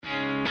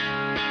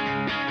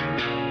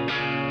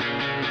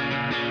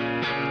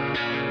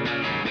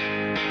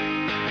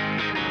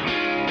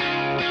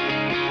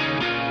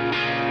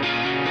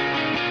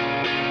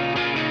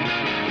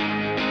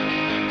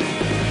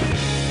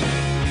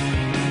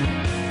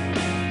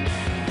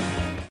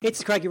It's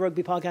the Craigie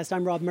Rugby Podcast.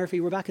 I'm Rob Murphy.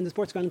 We're back in the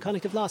Sports Ground.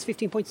 Connacht have lost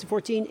 15 points to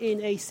 14 in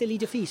a silly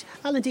defeat.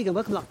 Alan Deegan,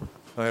 welcome along.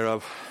 Hi,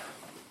 Rob.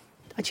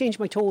 I changed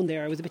my tone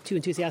there. I was a bit too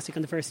enthusiastic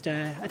on the first.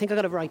 I think I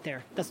got it right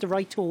there. That's the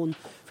right tone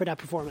for that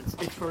performance.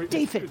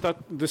 David,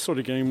 this sort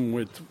of game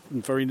with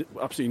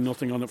absolutely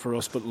nothing on it for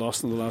us, but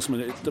lost in the last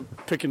minute.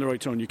 Picking the right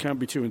tone. You can't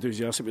be too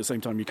enthusiastic, but at the same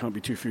time, you can't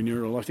be too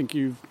funereal. I think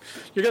you're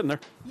getting there.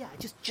 Yeah,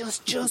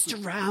 just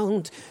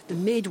around the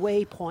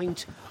midway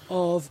point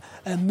of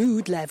a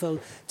mood level.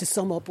 To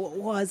sum up, what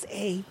was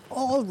a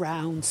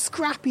all-round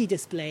scrappy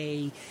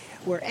display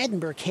where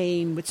Edinburgh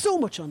came with so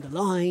much on the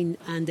line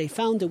and they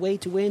found a way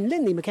to win.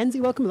 Lindley Mackenzie,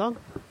 welcome along.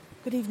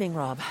 Good evening,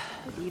 Rob.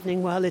 Good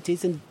evening. Well, it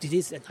is a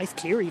nice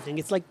clear evening.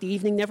 It's like the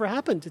evening never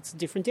happened. It's a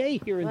different day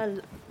here.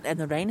 And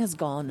the rain has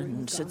gone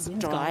and it's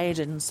dried,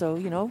 and so,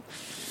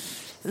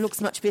 it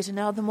looks much better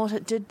now than what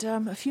it did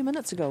a few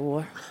minutes ago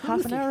or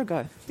half an hour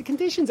ago. The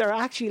conditions are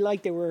actually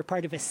like they were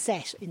part of a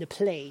set in a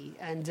play,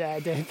 and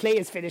the play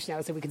is finished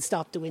now, so we can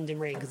stop the wind and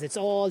rain because it's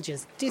all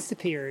just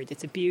disappeared.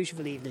 It's a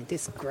beautiful evening.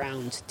 This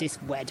ground, this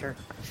weather.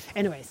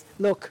 Anyways,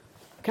 look,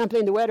 can't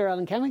blame the weather,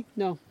 Alan, can we?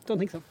 No, don't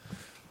think so.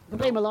 We can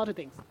blame a lot of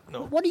things.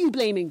 No. What are you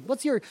blaming?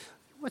 What's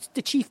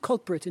the chief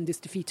culprit in this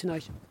defeat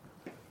tonight?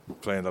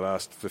 Playing the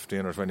last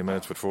 15 or 20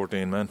 minutes with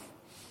 14 men.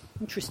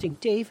 Interesting.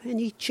 Dave,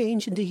 any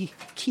change in the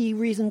key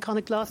reason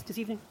Connacht lost this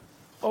evening?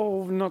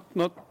 Oh, not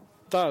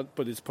that,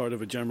 but it's part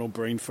of a general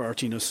brain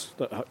fartiness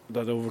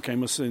that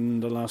overcame us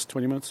in the last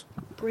 20 minutes.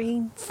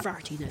 Brain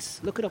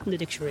fartiness. Look it up in the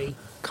dictionary.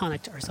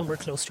 Connacht are somewhere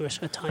close to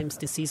it at times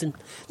this season.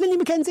 Lindley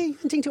Mackenzie,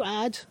 anything to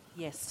add?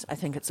 Yes, I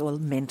think it's all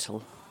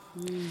mental.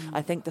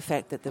 I think the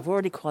fact that they've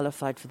already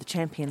qualified for the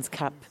Champions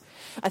Cup,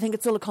 I think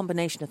it's all a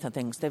combination of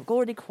things. They've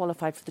already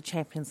qualified for the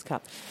Champions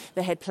Cup.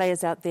 They had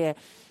players out there,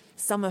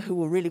 some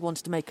who really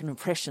wanted to make an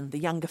impression, the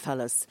younger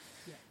fellas.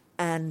 Yeah.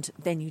 And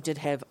then you did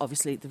have,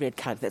 obviously, the red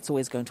card. That's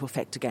always going to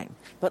affect a game.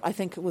 But I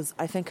think it was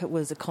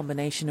a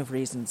combination of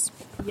reasons.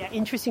 Yeah,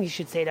 interesting you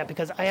should say that,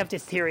 because I have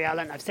this theory,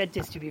 Alan. I've said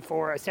this to you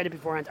before. I said it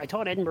beforehand. I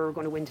thought Edinburgh were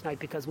going to win tonight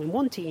because when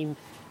one team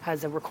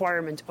has a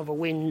requirement of a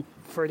win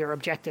for their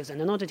objectives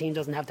and another team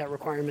doesn't have that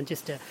requirement,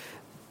 just to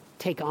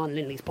take on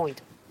Lindley's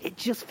point, it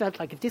just felt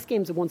like if this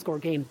game's a one-score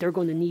game, they're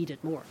going to need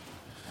it more.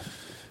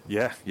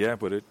 Yeah,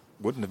 but it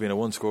wouldn't have been a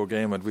one-score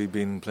game had we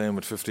been playing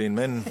with 15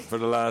 men for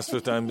the last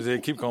 5 times. They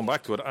keep coming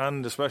back to it,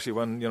 and especially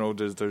when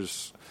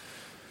there's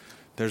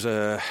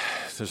a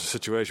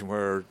situation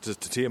where the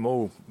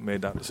TMO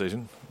made that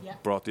decision,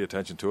 brought the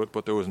attention to it,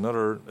 but there was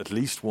at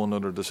least one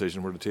other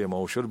decision where the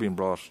TMO should have been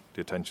brought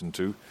the attention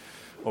to,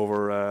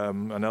 over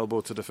an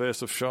elbow to the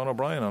face of Sean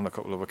O'Brien on a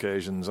couple of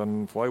occasions.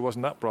 And why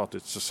wasn't that brought?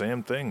 It's the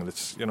same thing.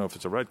 It's if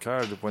it's a red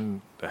card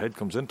when the head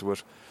comes into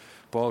it,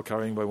 ball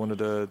carrying by one of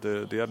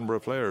the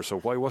Edinburgh players. So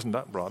why wasn't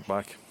that brought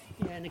back?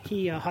 Yeah, and a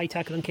key high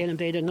tackle on Caelan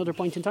Blade at another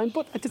point in time.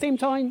 But at the same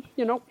time,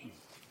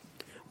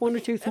 one or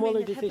two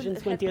smaller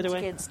decisions went the other way.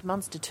 Against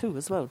Munster too,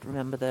 as well.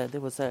 Remember,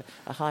 there was a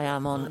high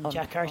arm on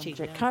Jack Carty.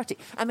 Carty.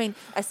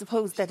 I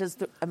suppose that is.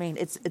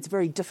 It's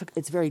very difficult.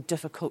 It's very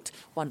difficult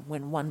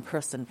when one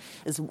person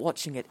is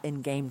watching it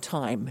in game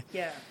time.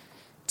 Yeah.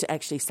 To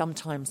actually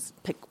sometimes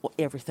pick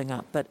everything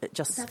up, but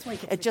that's why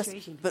it gets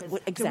frustrating.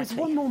 Exactly. There was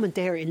one moment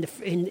there in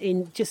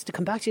just to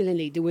come back to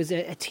Lindley, there was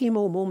a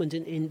TMO moment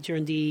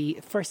during the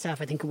first half,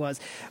 I think it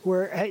was,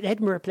 where an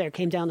Edinburgh player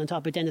came down on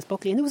top of Dennis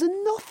Buckley, and there was a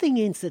nothing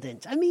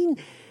incident. I mean,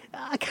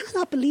 I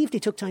cannot believe they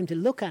took time to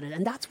look at it,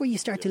 and that's where you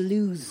start to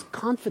lose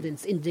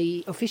confidence in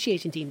the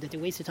officiating team that they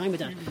wasted time with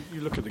that.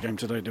 You look at the game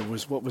today. There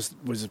was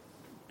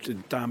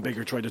Dan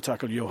Bigger tried to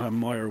tackle Johan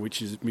Meyer,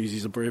 which means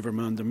he's a braver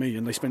man than me,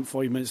 and they spent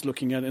 5 minutes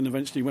looking at it and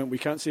eventually went, we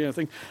can't see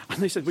anything, and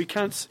they said we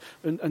can't,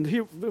 and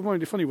here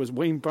what the funny was,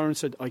 Wayne Barnes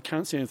said, I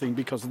can't see anything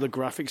because of the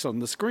graphics on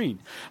the screen,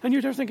 and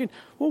you're there thinking,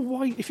 well,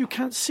 why, if you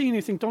can't see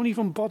anything, don't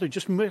even bother,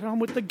 just get on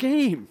with the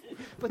game.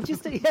 But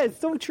just it's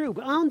so true.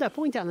 But on that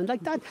point, Alan,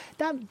 like that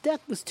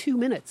was 2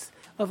 minutes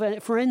of a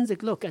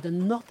forensic look at a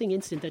nothing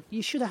incident that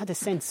you should have had a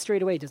sense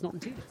straight away there's nothing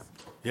to this.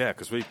 Yeah,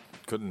 because we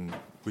couldn't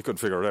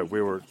figure it out.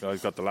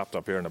 I've got the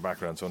laptop here in the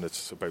background, so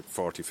it's about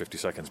 40-50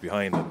 seconds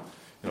behind, and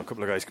a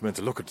couple of guys come in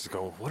to look at it to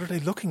go, what are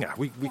they looking at?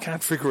 We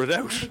can't figure it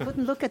out. They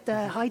couldn't look at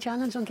the high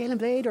challenge on Caelan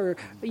Blade, or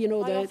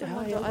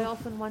I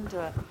often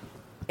wonder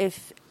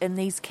if in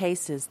these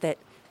cases that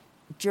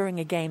during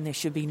a game there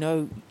should be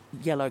no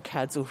yellow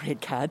cards or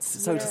red cards,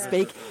 so to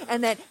speak,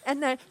 and then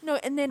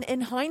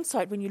in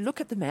hindsight, when you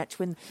look at the match,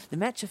 when the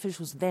match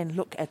officials then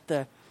look at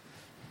the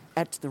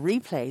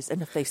replays,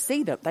 and if they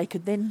see that, they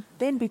could then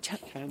be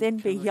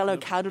yellow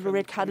carded or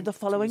red carded the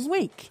following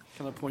week.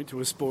 Can I point to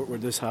a sport where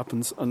this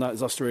happens, and that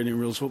is Australian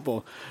rules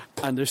football,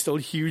 and there's still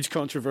huge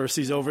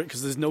controversies over it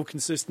because there's no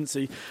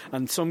consistency,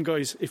 and some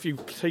guys, if you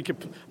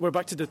we're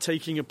back to the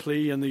taking a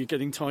plea and the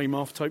getting time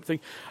off type thing,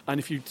 and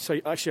if you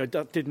say, actually,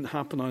 that didn't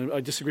happen, I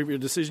disagree with your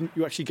decision,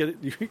 you actually get it,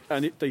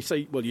 and they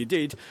say, well, you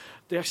did,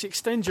 they actually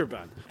extend your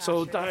ban.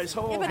 So that is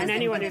all.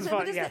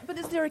 But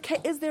is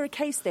there a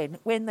case then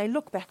when they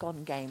look back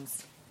on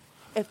games,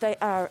 if they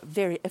are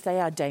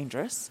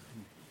dangerous,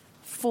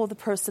 for the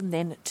person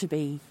then to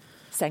be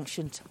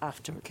sanctioned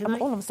after.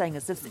 All I'm saying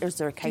is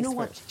there a case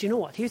for it? Do you know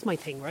what? Here's my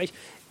thing, right?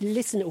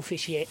 Listen,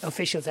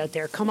 officials out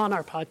there, come on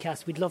our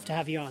podcast. We'd love to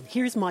have you on.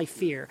 Here's my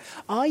fear.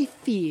 I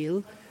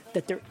feel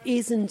that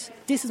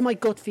this is my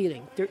gut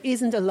feeling, there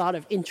isn't a lot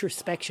of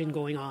introspection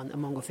going on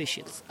among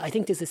officials. I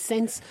think there's a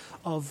sense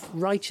of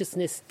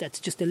righteousness that's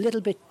just a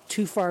little bit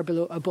too far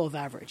above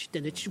average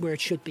than where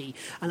it should be.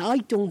 And I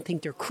don't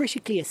think they're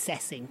critically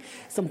assessing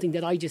something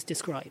that I just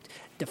described.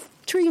 The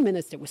 3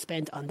 minutes that were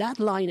spent on that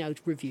line-out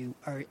review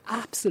are an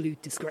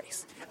absolute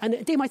disgrace.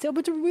 And they might say,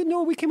 but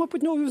no, we came up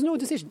with there was no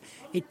decision.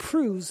 It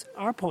proves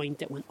our point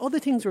that when other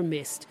things were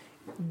missed,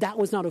 that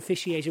was not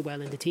officiated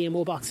well in the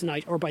TMO box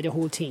tonight or by the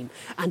whole team.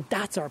 And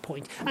that's our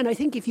point. And I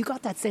think if you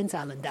got that sense,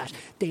 Alan, that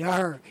they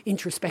are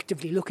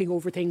introspectively looking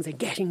over things and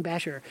getting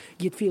better,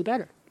 you'd feel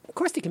better. Of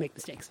course they can make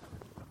mistakes.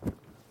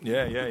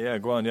 Yeah.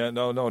 Go on. Yeah,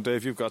 no,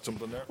 Dave, you've got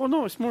something there. Well,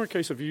 no, it's more a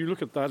case of you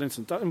look at that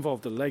incident, that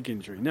involved a leg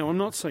injury. Now, I'm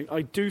not saying,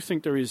 I do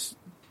think there is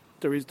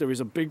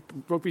a big,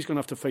 rugby's going to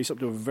have to face up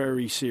to a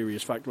very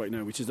serious fact right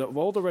now, which is that of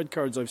all the red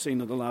cards I've seen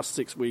in the last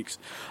 6 weeks,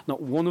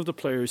 not one of the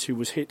players who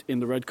was hit in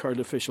the red card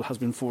official has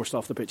been forced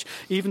off the pitch.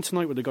 Even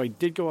tonight, where the guy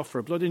did go off for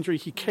a blood injury,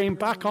 he came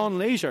back on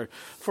later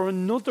for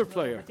another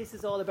player. But this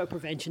is all about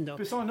prevention, though.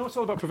 I know it's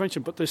all about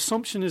prevention, but the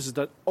assumption is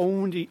that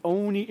only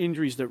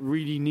injuries that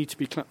really need to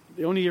be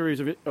the only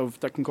areas of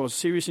that can cause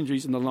serious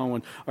injuries in the long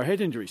run are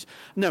head injuries.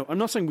 Now, I'm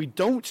not saying we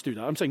don't do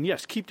that. I'm saying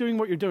yes, keep doing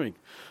what you're doing,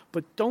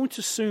 but don't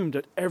assume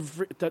that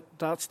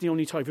that's the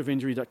only type of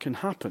injury that can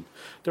happen.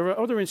 There are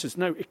other instances.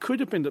 Now, it could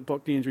have been that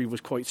Buckley injury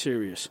was quite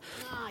serious.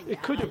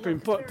 It could have been,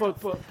 but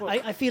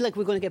I feel like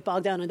we're going to get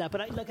bogged down on that.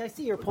 But I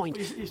see your point.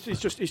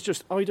 It's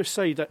just either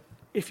say that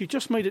if you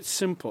just made it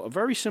simple, a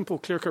very simple,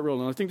 clear-cut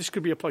rule, and I think this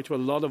could be applied to a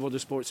lot of other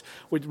sports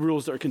with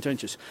rules that are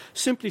contentious.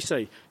 Simply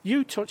say,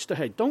 you touch the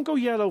head. Don't go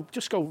yellow,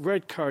 just go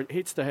red card,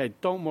 hits the head.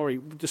 Don't worry.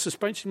 The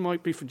suspension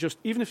might be for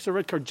even if it's a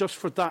red card, just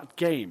for that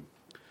game.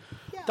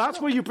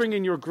 That's where you bring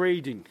in your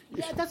grading.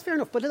 Yeah, that's fair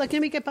enough. But let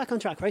me get back on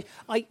track, right?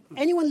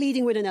 Anyone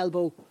leading with an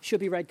elbow should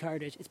be red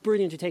carded. It's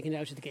brilliant to take it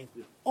out of the game.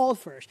 Yeah. All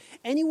for it.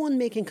 Anyone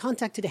making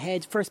contact to the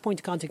head, first point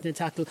of contact in the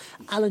tackle.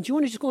 Alan, do you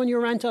want to just go on your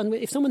rant on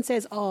if someone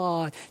says,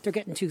 they're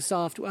getting too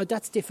soft? Well,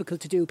 that's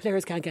difficult to do.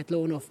 Players can't get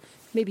low enough.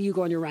 Maybe you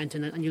go on your rant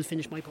and you'll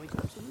finish my point.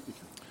 Absolutely.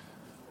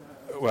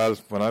 Well,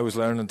 when I was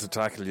learning to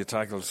tackle, you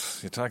tackle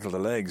the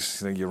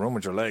legs. You run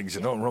with your legs.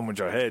 You don't run with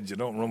your head. You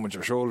don't run with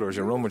your shoulders.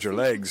 You run with your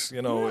legs.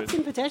 You know. You're not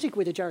sympathetic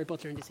with a Jared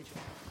Butler in this situation.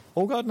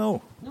 Oh God,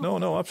 no,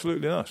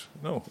 absolutely not.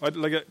 No,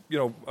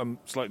 I'm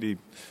slightly.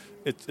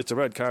 It's a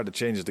red card that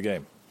changes the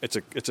game.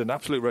 It's an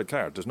absolute red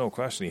card. There's no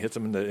question. He hits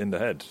him in the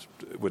head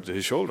with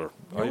his shoulder.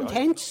 No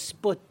intent,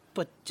 but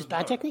just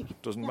bad technique.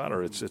 Doesn't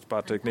matter. It's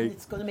bad technique. And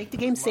it's going to make the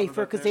game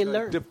safer because they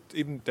learn.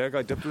 Even their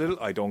guy dipped a little.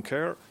 I don't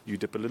care. You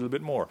dip a little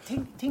bit more.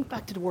 Think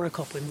back to the World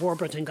Cup when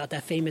Warburton got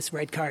that famous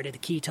red card at a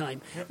key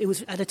time. Yep. It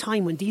was at a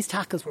time when these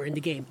tackles were in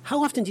the game.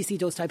 How often do you see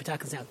those type of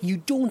tackles now? You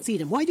don't see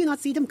them. Why do you not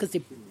see them? Because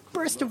they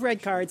burst of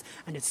red cards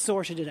and it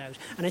sorted it out.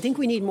 And I think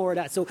we need more of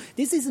that. So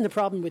this isn't a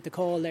problem with the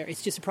call there.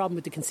 It's just a problem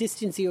with the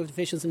consistency of the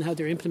officials and how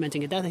they're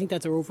implementing it. I think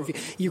that's our overview.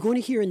 You're going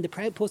to hear in the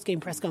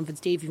post-game press conference,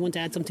 Dave, if you want to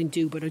add something,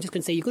 do. But I'm just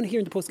going to say you're going to hear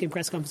in the post-game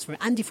press conference from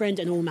Andy Friend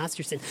and Owen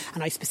Masterson.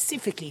 And I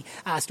specifically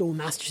asked Owen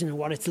Masterson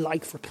what it's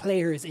like for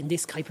players in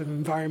this type of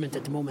environment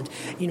at the moment.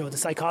 You know, the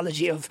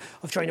psychology of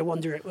trying to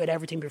wonder with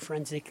everything being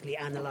forensically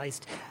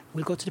analysed.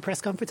 We'll go to the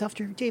press conference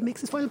after Dave makes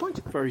his final point.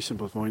 Very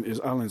simple point is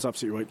Alan's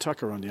absolutely right.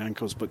 Tackle around the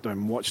ankles, but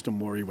then watch them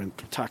worry when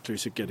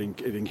tacklers are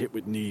getting hit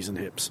with knees and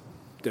hips.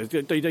 They're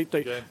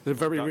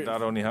very.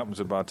 That only happens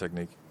with bad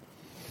technique.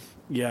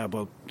 Yeah,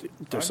 well,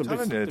 it's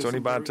only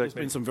bad technique. There's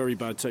been some very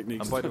bad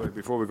techniques. And by the way,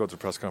 before we go to the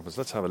press conference,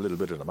 let's have a little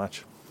bit of the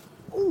match.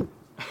 Ooh.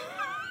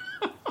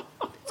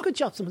 It's a good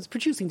job someone's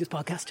producing this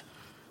podcast.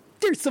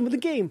 There's some of the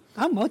game.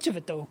 How much of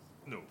it, though?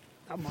 No.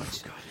 How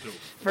much? God, no.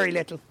 Very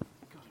little.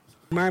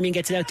 Marmion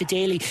gets it out to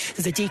Daly.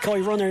 There's a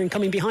decoy runner, and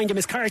coming behind him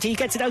is Carty. He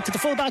gets it out to the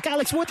fullback.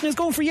 Alex Wootton is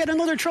going for yet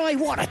another try.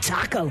 What a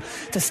tackle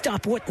to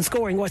stop Wootton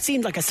scoring what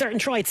seemed like a certain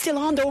try. It's still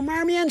on though.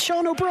 Marmion,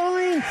 Sean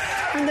O'Brien,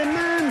 and the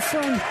man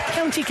from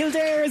County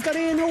Kildare has got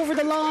in over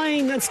the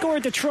line and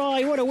scored the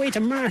try. What a way to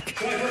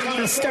mark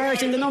a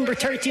start in the number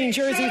 13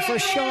 jersey for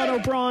Sean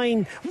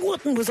O'Brien.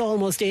 Wootton was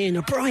almost in.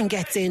 O'Brien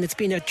gets in. It's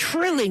been a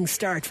thrilling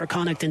start for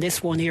Connacht in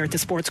this one here at the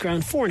Sports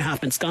Ground.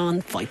 4.5 minutes gone,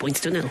 5 points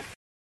to 0.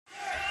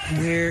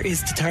 Where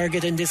is the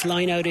target in this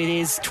line out? It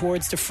is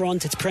towards the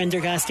front. It's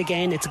Prendergast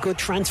again. It's a good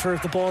transfer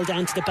of the ball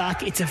down to the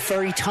back. It's a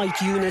very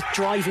tight unit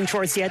driving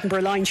towards the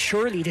Edinburgh line.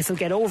 Surely this will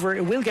get over.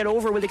 It will get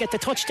over. Will they get the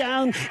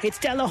touchdown? It's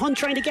Della Hunt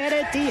trying to get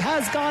it. He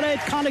has got it.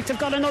 Connacht have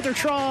got another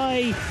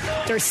try.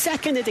 They're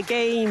second of the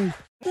game.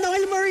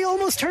 Niall Murray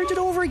almost turned it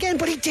over again,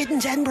 but he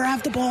didn't. Edinburgh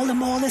have the ball. The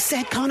maul is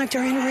set. Connacht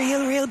are in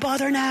real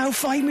bother now.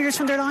 5 metres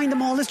from their line. The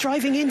maul is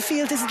driving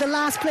infield. This is the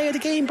last play of the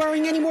game,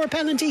 barring any more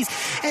penalties.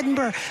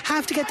 Edinburgh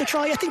have to get the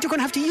try. I think they're going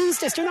to have to use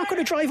this. They're not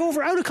going to drive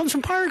over. Out it comes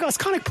from Paragos.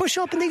 Connacht push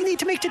up and they need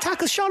to make the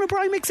tackle. Sean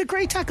O'Brien makes a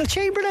great tackle.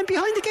 Chamberlain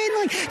behind the gain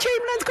line.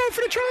 Chamberlain's going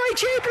for the try.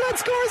 Chamberlain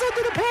scores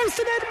under the post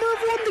and Edinburgh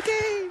have won the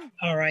game.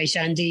 All right,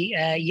 Andy.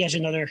 Yet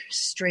another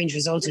strange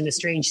result in a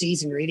strange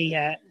season. Really,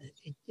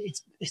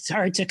 it's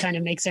hard to kind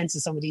of make sense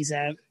of some of these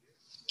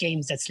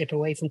games that slip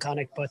away from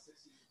Connacht, but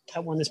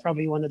that one is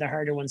probably one of the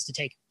harder ones to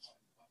take.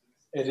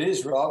 It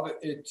is, Rob.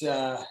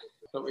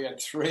 But we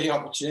had 3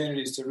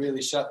 opportunities to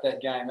really shut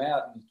that game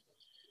out,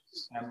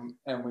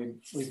 and we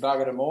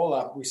buggered them all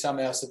up. We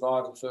somehow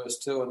survived the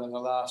first 2, and then the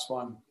last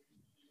one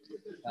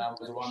was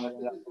the one that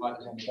ended up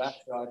biting us on the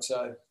backside.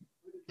 So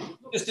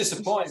just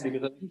disappointing,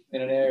 because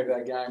in an area of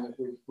our game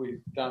that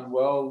we've done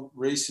well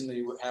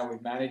recently, how we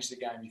managed the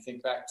game. You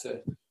think back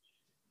to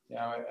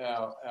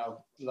our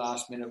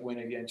last minute win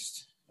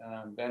against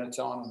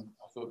Benetton, and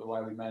I thought the way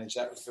we managed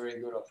that was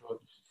very good. I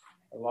thought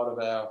a lot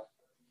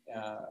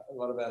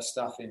of our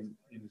stuff in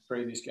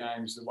previous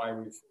games, the way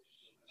we've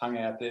hung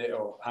out there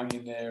or hung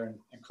in there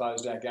and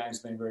closed our games, has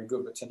been very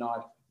good. But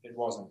tonight it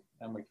wasn't,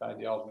 and we paid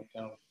the ultimate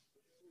penalty.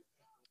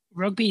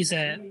 Rugby is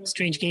a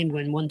strange game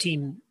when one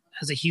team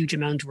has a huge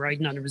amount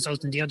riding on a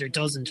result and the other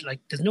doesn't. Like,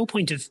 there's no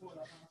point of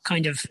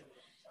kind of,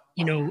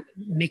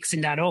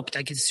 mixing that up.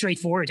 Like, it's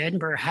straightforward.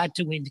 Edinburgh had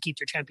to win to keep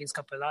their Champions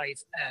Cup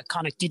alive.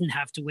 Connacht didn't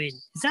have to win.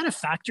 Is that a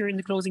factor in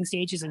the closing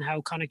stages and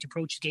how Connacht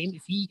approached the game?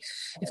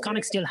 If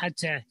Connacht still had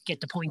to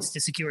get the points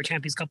to secure a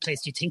Champions Cup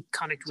place, do you think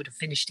Connacht would have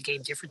finished the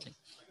game differently?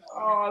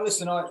 Oh,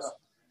 listen,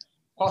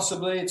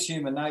 possibly it's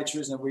human nature,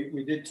 isn't it?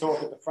 We did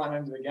talk at the front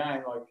end of the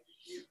game,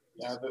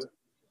 like,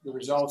 the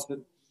results that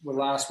were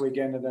last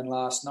weekend and then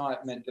last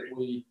night meant that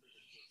we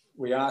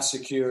are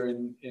secure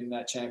in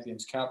that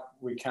Champions Cup.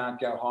 We can't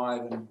go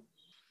higher than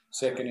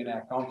second in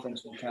our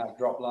conference. We can't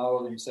drop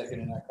lower than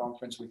second in our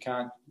conference. We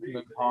can't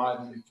move higher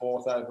than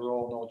 4th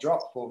overall, nor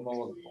drop more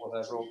than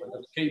 4th overall. But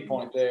the key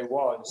point there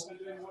was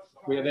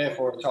we're there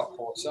for a top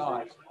 4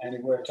 side, and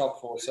if we're a top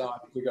 4 side,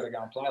 we've got to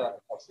go and play like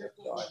a top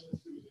 4 side.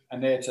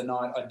 And there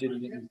tonight, I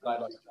didn't even play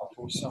like a top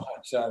 4 side.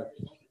 So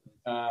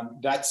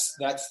that's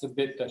the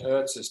bit that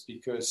hurts us,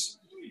 because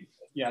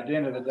at the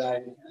end of the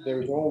day, there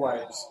is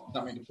always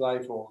something to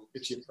play for.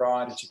 It's your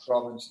pride, it's your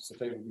province, it's the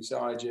people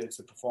beside you, it's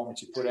the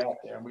performance you put out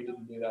there. And we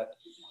didn't do that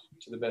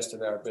to the best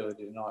of our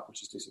ability tonight,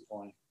 which is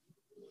disappointing.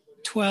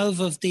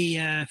 12 of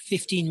the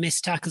 15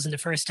 missed tackles in the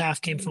first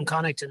half came from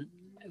Connacht, and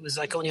it was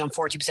like only on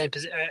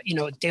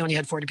 40%. They only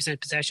had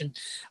 40% possession.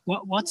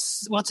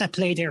 What's at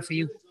play there for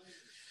you?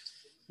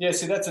 Yeah,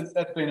 see, that's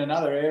been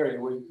another area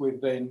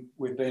we've been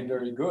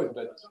very good,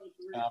 but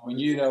we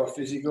knew they were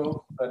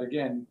physical. But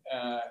again,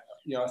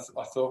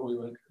 I thought we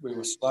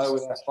were slow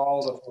with our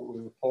fold. I thought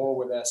we were poor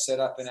with our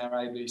setup in our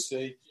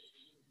ABC.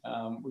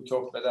 We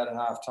talked about that at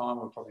half time.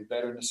 We're probably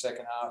better in the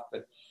second half.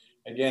 But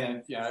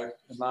again, the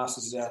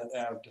Masters is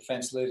our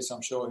defence leader, so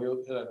I'm sure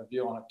he'll have a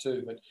view on it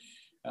too. But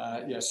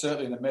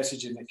certainly the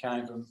messaging that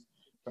came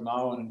from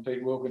Owen and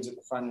Pete Wilkins at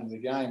the front end of the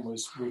game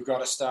was, we've got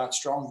to start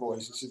strong,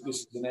 boys. This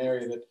is an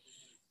area that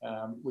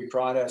we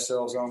pride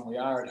ourselves on. We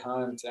are at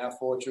home. It's our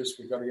fortress.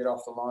 We've got to get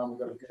off the line. We've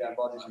got to get our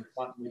bodies in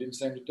front. We didn't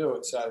seem to do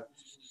it. So,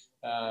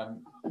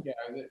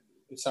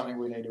 it's something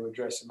we need to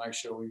address and make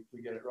sure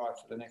we get it right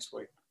for the next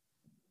week.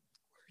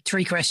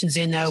 3 questions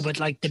in now, but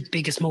like the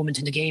biggest moment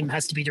in the game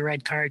has to be the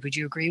red card. Would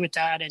you agree with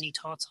that? Any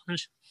thoughts on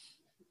it?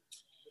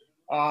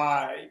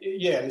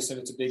 Listen,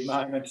 it's a big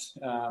moment.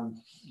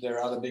 There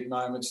are other big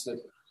moments that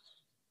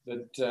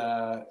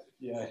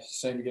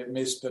seem to get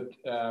missed, but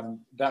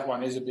that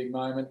one is a big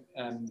moment,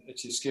 and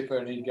it's your skipper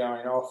and he's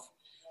going off.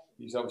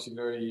 He's obviously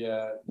very,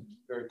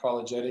 very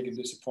apologetic and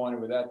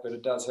disappointed with that, but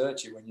it does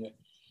hurt you when you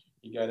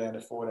go down to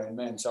 14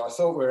 men. So I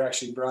thought we were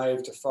actually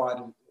brave to fight.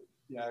 And,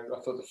 I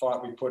thought the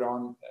fight we put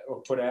on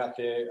or put out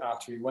there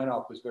after he went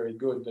off was very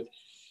good, but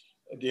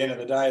at the end of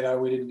the day, though,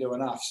 we didn't do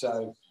enough.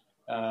 So,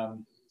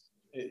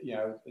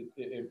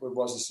 it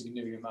was a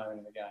significant moment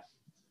in the game.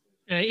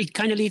 It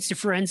kind of leads to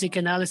forensic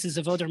analysis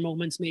of other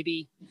moments,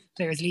 maybe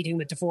players leading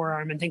with the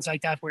forearm and things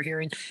like that we're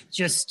hearing.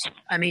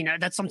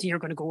 That's something you're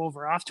going to go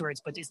over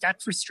afterwards, but is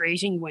that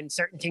frustrating when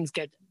certain things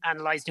get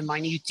analysed in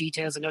minute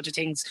details and other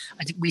things?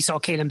 I think we saw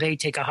Caelan Bay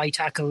take a high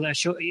tackle, a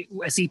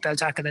seatbelt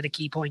tackle at a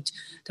key point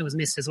that was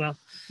missed as well.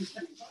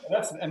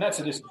 That's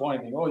a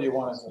disappointing thing. All you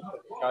want as a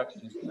coach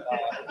is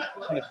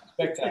a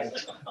spectator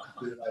to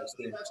do those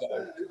things.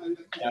 So,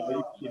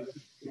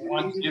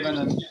 one's given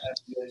and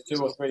there's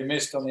 2 or 3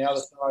 missed on the other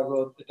side.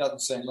 Well, it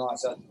doesn't seem right.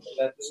 So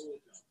that's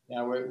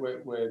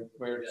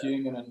we're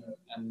human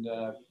and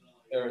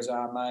errors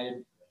are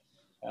made.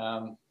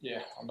 I'm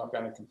not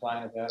going to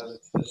complain about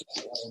it. It's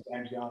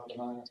games going at the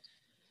moment.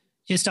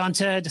 Just on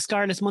to the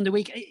Scarlets Monday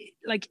week.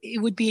 Like, it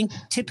would be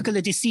typical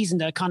of this season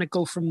that Connacht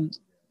go from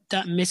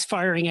that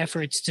misfiring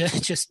efforts to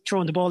just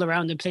throwing the ball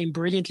around and playing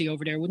brilliantly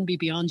over there. Wouldn't be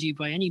beyond you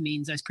by any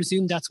means. I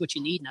presume that's what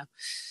you need now.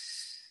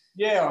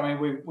 Yeah,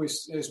 we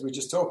as we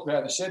just talked about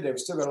in the shed there, we've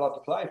still got a lot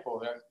to play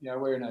for.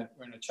 We're in a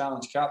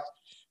Challenge Cup.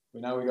 We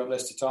know we've got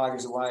Leicester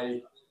Tigers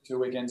away 2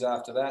 weekends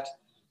after that.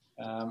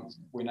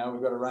 We know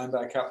we've got a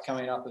Rainbow Cup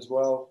coming up as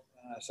well.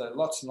 So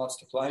lots and lots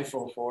to play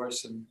for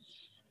us, and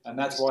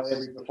that's why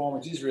every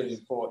performance is really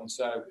important.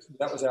 So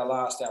that was our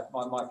last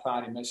my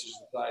party message to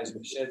the players in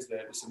the sheds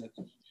there. Listen,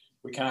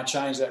 we can't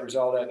change that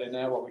result out there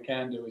now. What we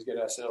can do is get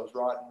ourselves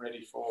right and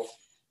ready for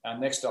our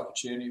next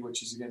opportunity,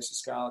 which is against the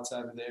Scarlets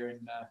over there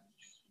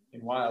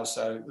in Wales.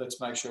 So let's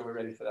make sure we're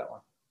ready for that one.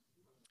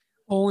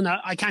 Oh, no,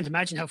 I can't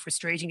imagine how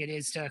frustrating it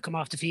is to come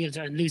off the field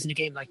and losing a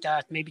game like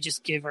that. Maybe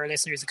just give our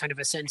listeners a kind of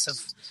a sense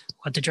of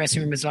what the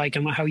dressing room is like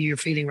and how you're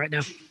feeling right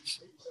now.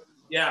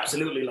 Yeah,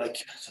 absolutely. Like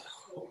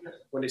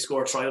when they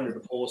score a try under the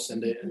post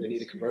and they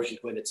need a conversion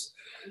to win, it's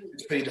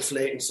pretty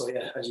deflating. So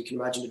yeah, as you can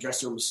imagine, the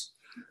dressing room's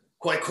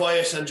quite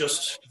quiet and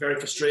just very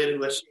frustrated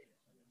with.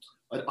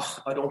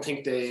 I don't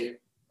think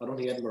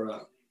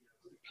Edinburgh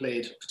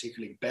played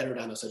particularly better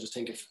than us. I just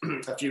think if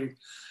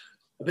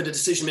a bit of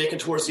decision making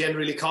towards the end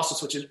really cost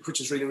us, which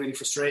is really, really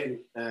frustrating.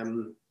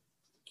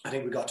 I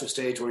think we got to a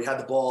stage where we had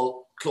the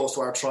ball close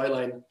to our try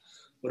line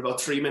with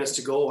about 3 minutes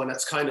to go, and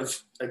that's kind of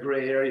a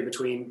grey area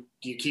between,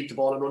 do you keep the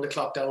ball and run the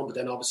clock down, but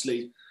then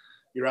obviously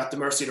you're at the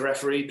mercy of the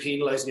referee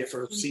penalising you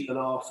for sealing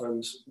off,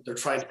 and they're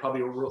trying to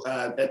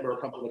Edinburgh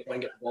probably will try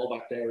and get the ball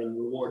back there and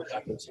reward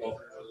that. So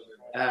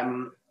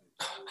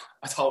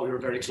I thought we were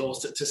very close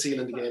to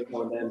sealing the game,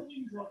 and then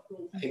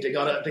I think they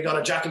got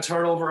a jack and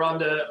turnover on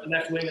the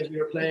left wing as we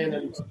were playing,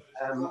 and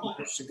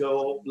to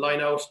go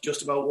line out,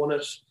 just about won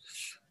it.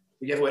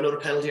 We gave away another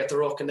penalty at the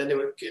ruck, and then they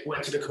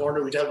went to the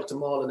corner. We dealt with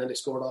them all, and then they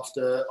scored off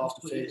the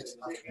face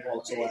after the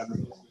ball. So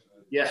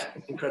yeah,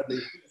 incredibly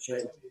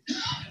frustrating.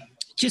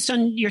 Just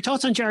on your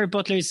thoughts on Jared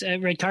Butler's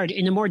red card,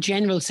 in a more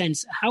general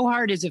sense, how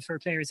hard is it for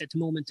players at the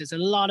moment? There's a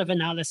lot of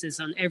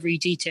analysis on every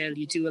detail.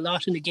 You do a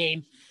lot in the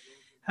game.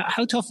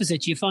 How tough is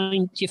it? Do you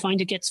find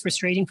it gets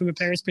frustrating from a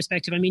player's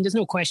perspective? I mean, there's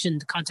no question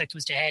the contact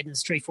was to head and a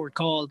straightforward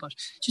call, but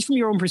just from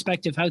your own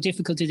perspective, how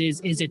difficult is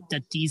it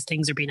that these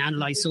things are being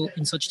analysed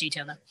in such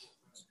detail now?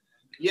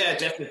 Yeah, it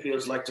definitely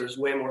feels like there's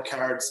way more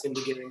cards in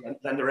the game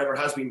than there ever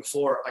has been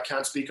before. I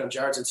can't speak on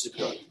Jared's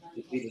incident.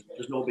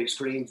 There's no big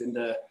screens in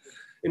the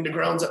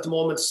grounds at the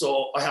moment,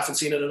 so I haven't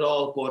seen it at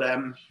all. But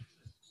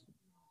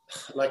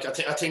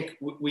I think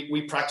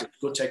we practice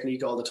good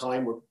technique all the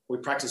time. We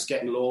practice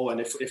getting low,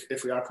 and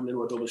if we are coming in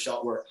with a double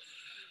shot, we're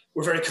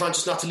very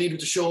conscious not to lead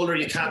with the shoulder.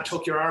 You can't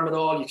tuck your arm at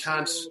all. You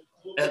can't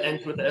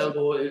enter with the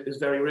elbow. Is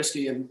very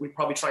risky, and we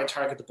probably try and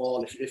target the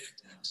ball. If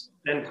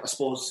then I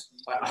suppose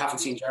I haven't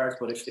seen Jared,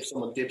 but if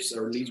someone dips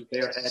or leads with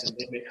their head and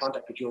they make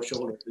contact with your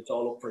shoulder, it's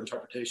all up for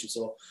interpretation.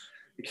 So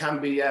it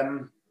can be.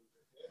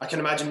 I can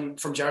imagine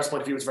from Jared's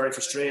point of view, it's very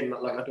frustrating.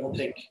 Like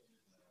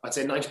I'd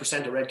say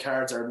 90% of red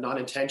cards are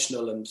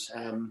non-intentional, and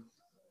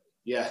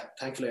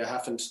thankfully I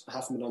haven't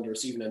been on the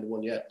receiving end of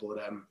one yet. But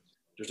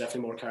there's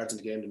definitely more cards in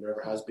the game than there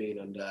ever has been,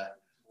 and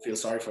feel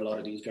sorry for a lot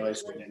of these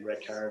guys who are getting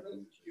red cards,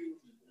 and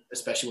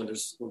especially when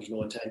there's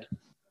no intent.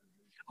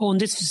 Oh, and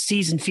this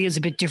season feels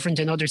a bit different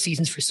than other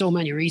seasons for so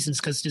many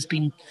reasons, because there's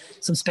been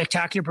some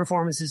spectacular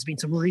performances, there's been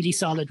some really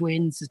solid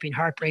wins, there's been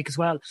heartbreak as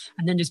well,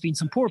 and then there's been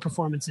some poor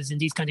performances in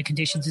these kind of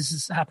conditions. This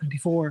has happened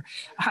before.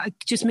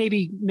 Just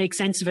maybe make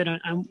sense of it,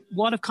 and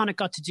what have Connacht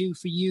got to do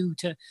for you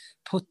to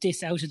put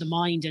this out of the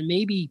mind, and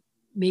maybe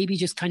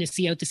just kind of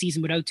see out the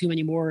season without too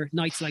many more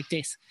nights like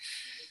this?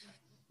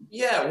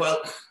 Yeah,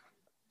 well,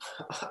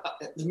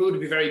 the mood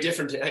would be very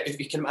different. If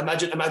you can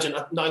imagine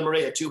Niall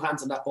Murray had two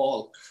hands on that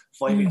ball,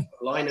 5 meters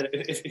the line, and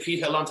if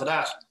he held on to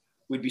that,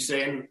 we'd be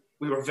saying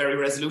we were very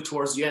resolute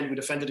towards the end. We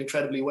defended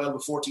incredibly well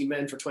with 14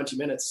 men for 20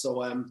 minutes.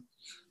 So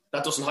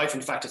that doesn't hide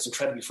from the fact it's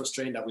incredibly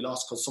frustrating that we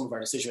lost, because some of our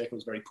decision making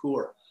was very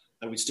poor,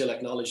 and we'd still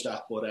acknowledge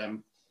that. But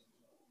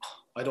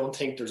I don't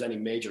think there's any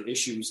major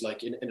issues.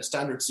 Like in a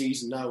standard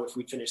season now, if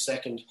we finish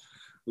second,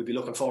 we'd be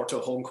looking forward to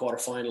a home quarter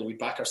final. We'd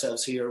back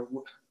ourselves here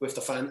with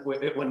the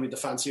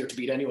fans here to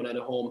beat anyone in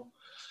a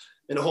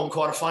home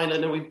quarter final,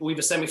 and then we've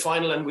a semi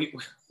final, and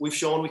we've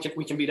shown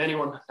we can beat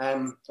anyone.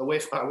 Our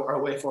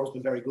away form has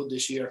been very good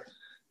this year.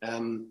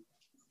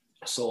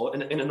 So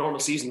in a normal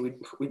season,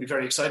 we'd be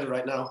very excited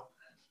right now.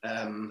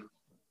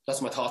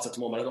 That's my thoughts at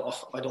the moment.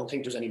 I don't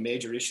think there's any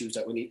major issues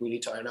that we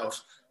need to iron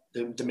out.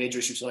 The major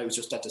issue tonight was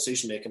just that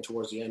decision making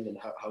towards the end and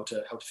how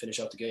to finish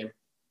out the game.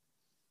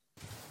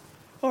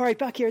 All right,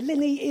 back here.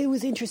 Lindley, it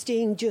was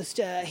interesting just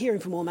hearing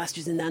from all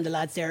Masters and the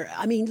lads there.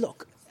 I mean,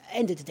 look,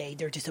 end of the day,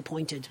 they're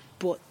disappointed.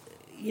 But,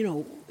 you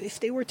know, if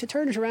they were to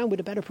turn it around with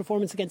a better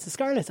performance against the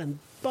Scarlets, and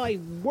by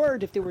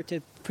word, if they were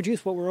to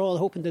produce what we're all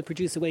hoping to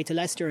produce away to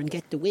Leicester and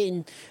get the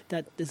win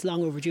that is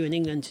long overdue in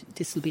England,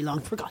 this will be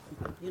long forgotten.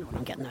 You know what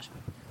I'm getting at.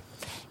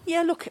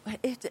 Yeah, look,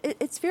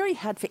 it's very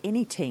hard for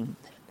any team,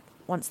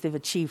 once they've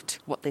achieved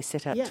what they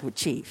set out to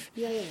achieve.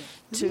 Yeah.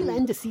 To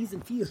end the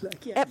season feels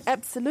like,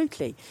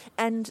 absolutely.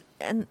 And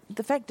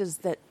the fact is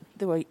that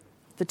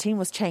the team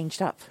was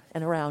changed up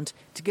and around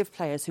to give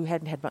players who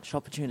hadn't had much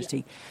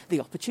opportunity the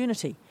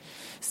opportunity.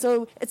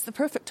 So it's the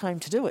perfect time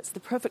to do it. It's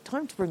the perfect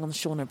time to bring on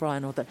Sean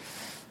O'Brien or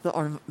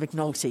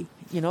McNulty,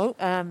 you know.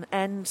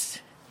 And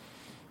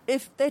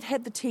if they'd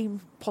had the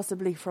team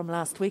possibly from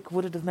last week,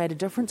 would it have made a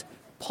difference?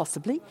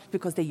 Possibly,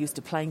 because they're used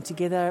to playing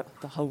together,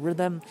 the whole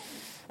rhythm.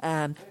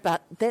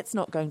 But that's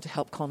not going to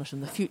help Connacht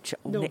in the future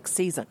or next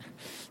season.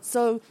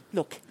 So,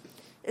 look,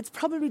 it's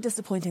probably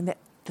disappointing that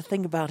the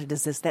thing about it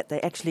is that they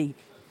actually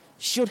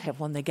should have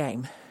won their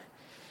game.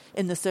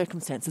 in the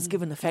circumstances,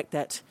 given the fact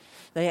that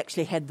they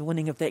actually had the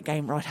winning of that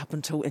game right up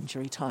until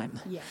injury time.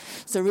 Yeah.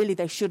 So really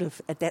they should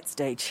have, at that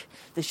stage,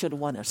 they should have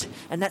won it.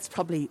 And that's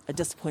probably a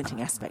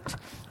disappointing aspect.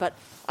 But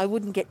I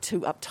wouldn't get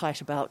too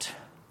uptight about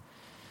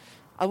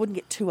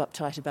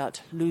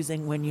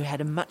losing when you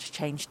had a much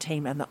changed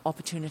team and the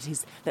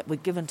opportunities that were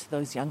given to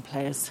those young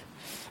players.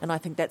 And I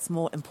think that's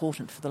more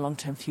important for the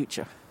long-term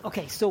future.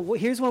 Okay, so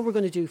here's what we're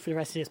going to do for the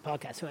rest of this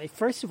podcast. So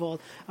first of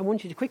all, I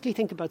want you to quickly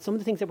think about some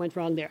of the things that went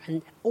wrong there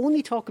and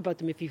only talk about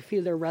them if you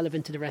feel they're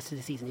relevant to the rest of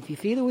the season. If you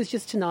feel it was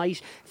just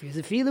tonight, if you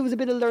feel it was a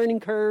bit of a learning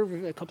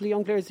curve, a couple of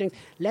young players things,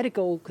 let it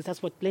go, because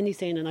that's what Blindy's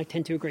saying and I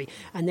tend to agree.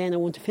 And then I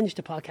want to finish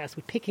the podcast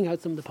with picking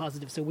out some of the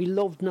positives. So we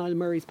loved Niall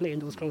Murray's play in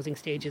those closing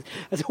stages.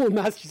 As Owen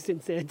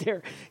Masterson said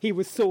there, he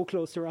was so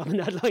close to robbing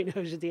that line out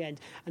at the end.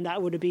 And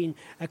that would have been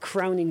a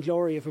crowning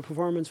glory of a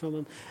performance from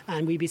him.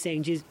 And we'd be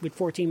saying, geez, with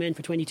 14 men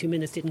for 22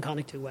 minutes, didn't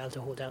Connacht do well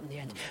to hold out in the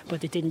end.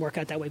 But it didn't work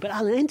out that way. But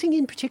Alan, anything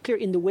in particular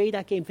in the way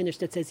that game finished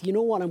that says, you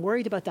know what, I'm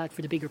worried about that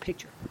for the bigger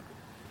picture?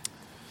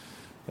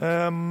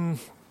 Not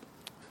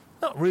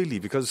really,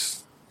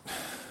 because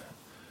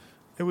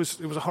it was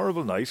a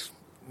horrible night.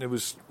 It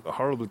was a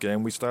horrible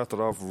game. We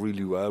started off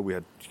really well. We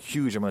had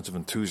huge amounts of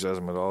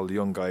enthusiasm, and all the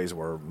young guys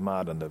were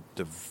mad. And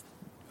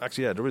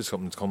actually, yeah, there is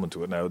something coming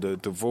to it now. The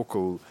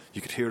vocal,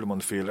 you could hear them on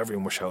the field.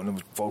 Everyone was shouting. It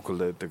was vocal.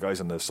 The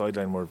guys on the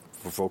sideline were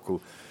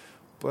vocal.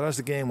 But as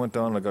the game went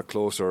on and it got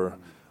closer,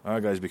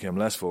 our guys became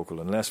less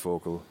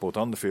vocal, both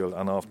on the field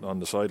and on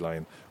the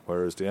sideline,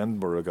 whereas the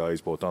Edinburgh guys,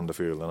 both on the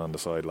field and on the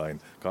sideline,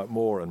 got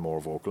more and more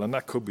vocal. And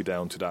that could be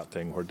down to that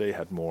thing where they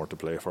had more to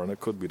play for, and it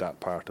could be that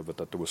part of it,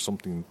 that there was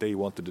something, they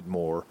wanted it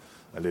more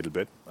a little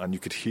bit, and you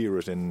could hear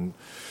it in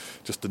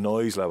just the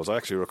noise levels. I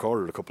actually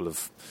recorded a couple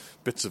of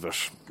bits of it,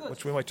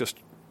 which we might just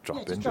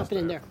drop in. Drop it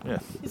in there. Yeah.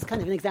 It's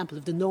kind of an example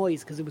of the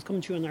noise, because it was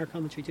coming through on our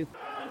commentary too.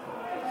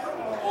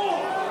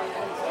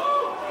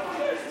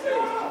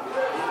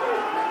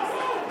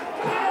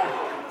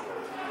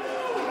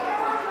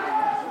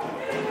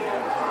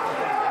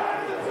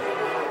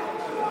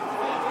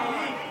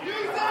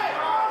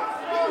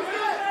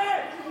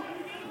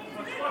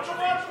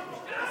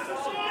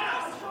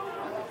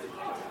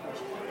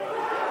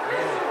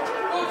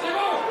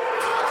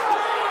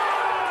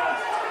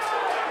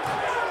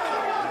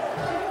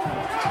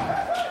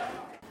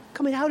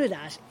 Coming out of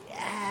that,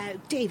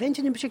 Dave,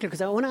 anything in particular, because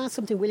I want to ask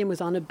something William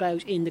was on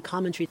about in the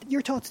commentary.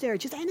 Your thoughts there,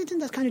 just anything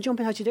that's kind of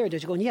jumping out you there,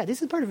 that you're going, yeah,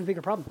 this is part of a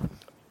bigger problem.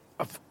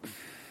 I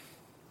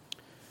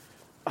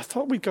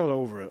thought we got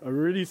over it. I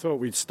really thought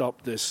we'd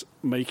stop this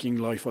making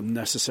life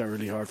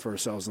unnecessarily hard for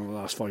ourselves in the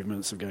last 5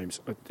 minutes of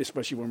games,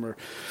 especially when we're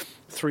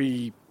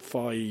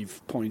 3-5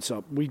 points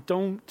up. We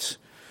don't...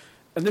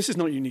 And this is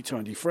not unique to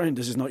Andy Friend.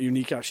 This is not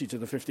unique actually to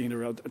the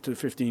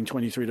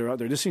 15-23 that are out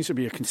there. This seems to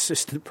be a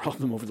consistent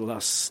problem over the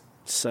last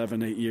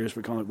 7-8 years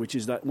for Connacht, which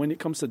is that when it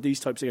comes to these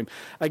types of games,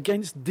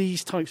 against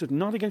these types of,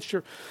 not against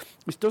your,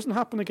 it doesn't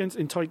happen against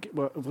in tight.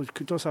 Well,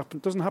 it does happen.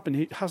 Doesn't happen.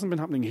 It hasn't been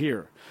happening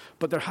here,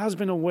 but there has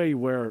been a way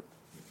where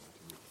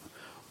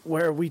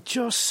we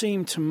just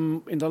seem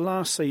to, in the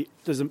last, say,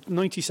 there's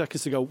 90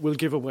 seconds to go, we'll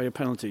give away a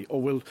penalty,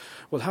 or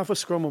we'll have a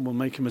scrum and we'll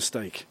make a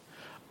mistake.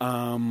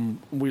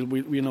 We'll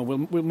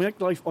make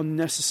life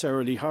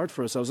unnecessarily hard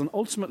for ourselves, and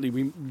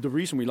ultimately, the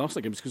reason we lost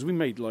that game is because we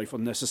made life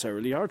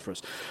unnecessarily hard for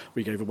us.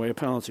 We gave away a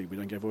penalty. We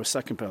then gave away a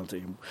second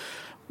penalty.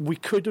 We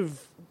could have.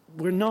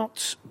 We're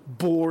not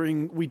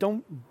boring. We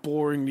don't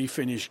boringly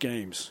finish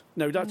games.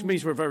 Now that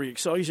means we're very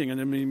exciting, and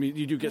I mean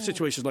you do get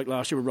situations like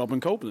last year with Robin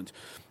Copeland,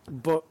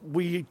 but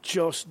we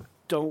just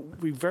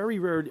don't. We very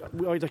rarely.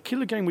 We either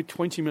kill a game with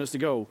 20 minutes to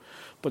go,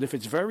 but if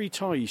it's very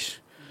tight.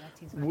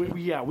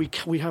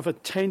 We have a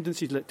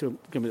tendency to let to,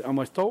 and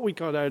I thought we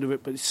got out of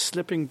it, but it's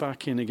slipping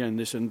back in again.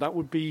 This, and that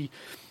would be,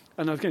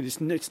 and again,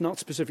 it's not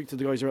specific to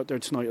the guys who are out there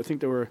tonight. I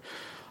think they were,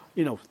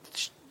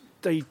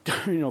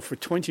 for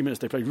 20 minutes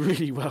they played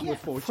really well with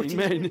 14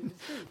 men,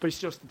 but it's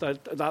just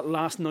that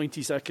last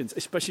 90 seconds,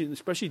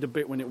 especially the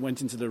bit when it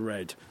went into the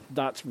red,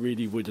 that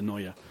really would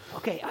annoy you.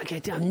 Okay,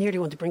 I nearly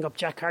want to bring up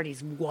Jack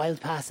Carty's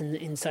wild pass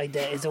inside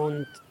his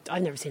own.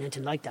 I've never seen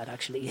anything like that,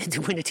 actually,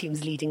 to when a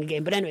team's leading a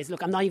game. But anyways,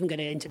 look, I'm not even going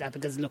to into that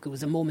because, look, it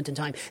was a moment in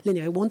time.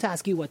 Lindy, I want to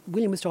ask you what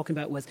William was talking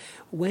about was,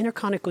 when are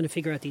Connacht going to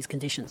figure out these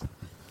conditions?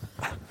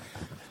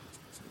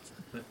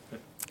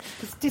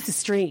 This is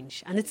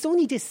strange, and it's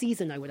only this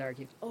season, I would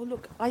argue. Oh,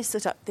 look, I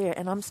sit up there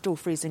and I'm still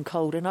freezing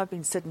cold, and I've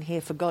been sitting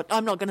here for God.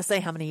 I'm not going to say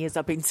how many years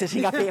I've been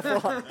sitting up here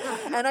for,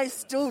 and I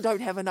still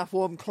don't have enough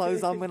warm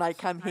clothes on when I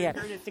come here.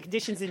 The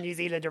conditions in New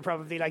Zealand are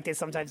probably like this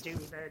sometimes too, in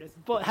fairness.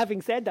 But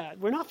having said that,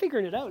 we're not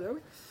figuring it out, are we?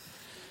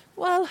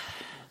 Well,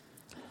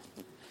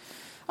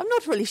 I'm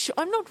not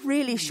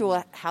really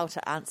sure how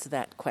to answer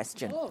that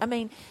question. Oh. I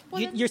mean,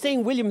 you're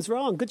saying William's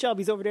wrong. Good job,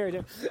 he's over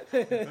there.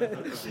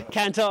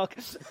 Can't talk.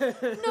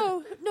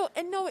 No.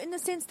 In the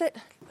sense that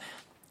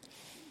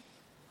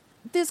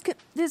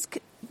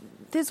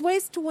there's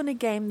ways to win a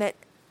game that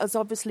is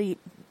obviously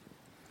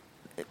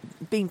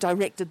being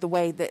directed the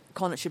way that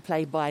Connacht should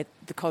play by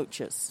the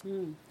coaches.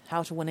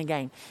 How to win a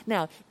game.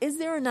 Now, is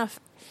there enough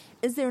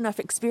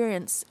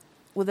experience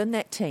within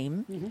that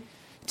team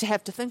to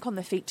have to think on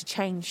their feet to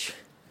change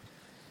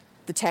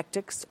the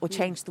tactics or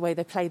change the way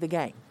they play the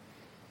game.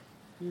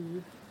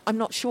 I'm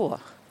not sure.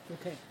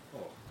 Okay.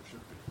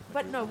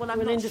 But no, well, I'm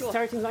Well, not in the sure.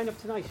 starting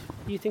lineup tonight,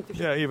 do you think there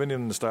should Yeah, even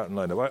in the starting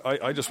lineup.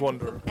 I just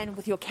wonder. And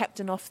with your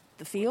captain off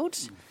the field,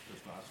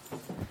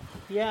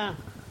 Yeah.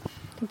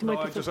 I think there No,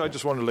 might be I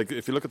just wonder, like,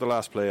 if you look at the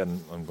last play,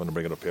 and I'm going to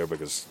bring it up here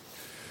because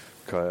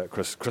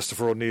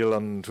Christopher O'Neill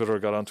on Twitter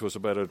got onto us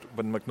about it.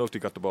 When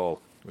McNulty got the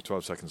ball with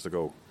 12 seconds to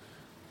go,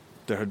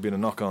 there had been a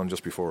knock-on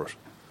just before it.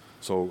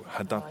 So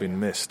had that been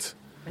missed,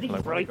 I think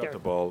like, he's right there.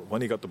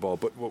 when he got the ball,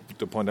 but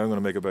the point I'm going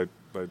to make about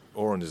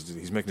Oran is that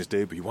he's making his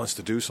debut. He wants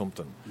to do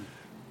something.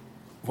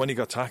 When he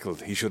got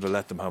tackled, he should have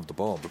let them have the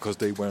ball because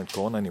they weren't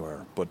going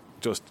anywhere. But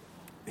just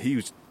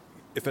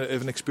if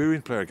an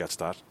experienced player gets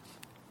that,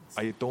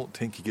 I don't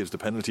think he gives the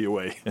penalty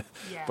away.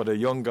 Yeah. But a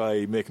young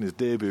guy making his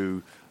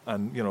debut,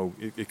 and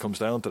it comes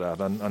down to that.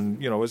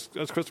 And as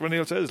Christopher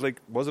O'Neill says, like,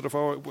 was it a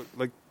foul?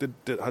 Like,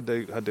 had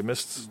they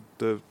missed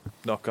the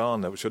knock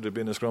on? It should have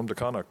been a scrum to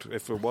Connacht.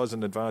 If it was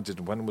an advantage,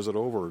 when was it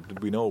over?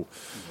 Did we know?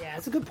 Yeah,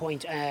 it's a good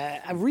point.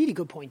 A really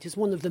good point. It's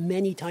one of the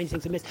many tiny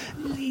things I missed.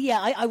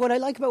 Yeah, what I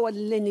like about what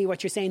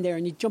you're saying there,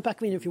 and you jump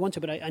back in if you want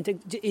to, but I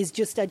think is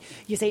just that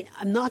you say,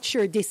 I'm not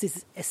sure this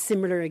is a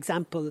similar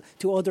example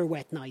to other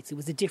wet nights. It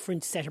was a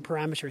different set of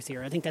parameters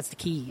here. I think that's the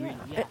key. Really.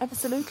 Yeah.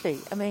 absolutely.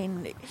 I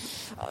mean,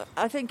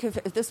 I think if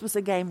this was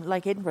a game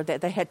like Edinburgh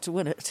that they had to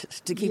win it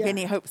to keep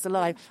any hopes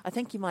alive, I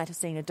think you might have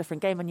seen a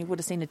different game and you would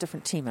have seen a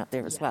different team out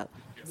there as well.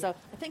 So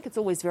I think it's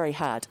always very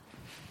hard.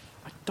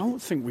 I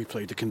don't think we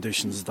played the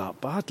conditions that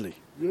badly.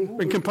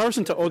 In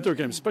comparison to other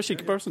games, especially in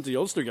comparison to the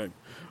Ulster game,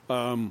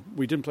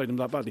 we didn't play them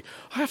that badly.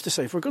 I have to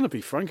say, if we're going to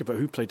be frank about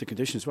who played the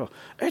conditions well,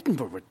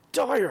 Edinburgh were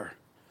dire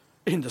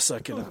in the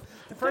second half.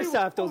 The first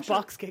half, those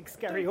box kicks,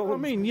 Gary Owens. I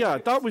mean, yeah,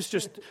 that was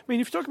just... I mean,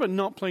 if you talk about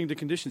not playing the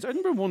conditions,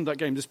 Edinburgh won that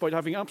game despite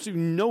having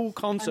absolutely no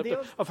concept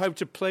of how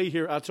to play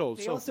here at all.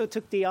 They also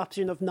took the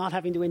option of not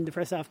having to win the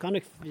first half.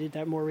 Connacht did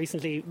that more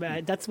recently.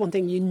 That's one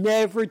thing you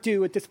never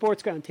do at the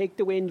sports ground. Take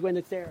the wind when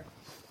it's there.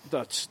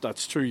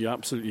 That's true. You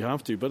absolutely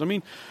have to. But, I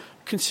mean,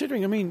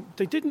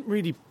 they didn't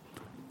really...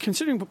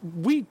 Considering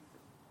we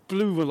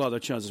blew a lot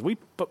of chances.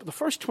 But the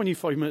first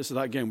 25 minutes of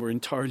that game were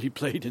entirely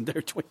played in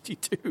their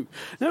 22.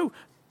 Now,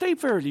 they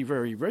very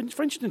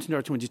ventured into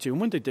their 22, and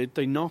when they did,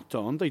 they knocked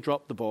on, they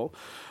dropped the ball.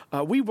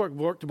 We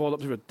worked the ball up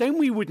to it. Then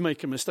we would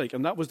make a mistake,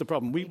 and that was the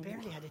problem. We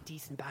barely had a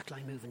decent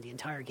backline move in the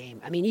entire game.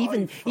 I mean,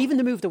 even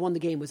the move that won the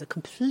game was a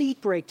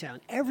complete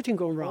breakdown. Everything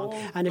going wrong.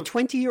 And a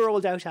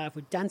 20-year-old out-half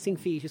with dancing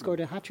feet who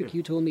scored a hat-trick,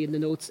 you told me in the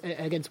notes,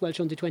 against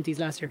Welsh under-20s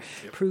last year,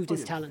 proved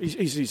his talent.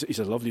 He's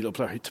a lovely little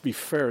player. To be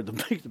fair,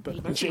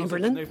 Nathan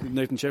Chamberlain.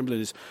 Nathan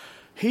Chamberlain is...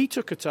 He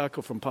took a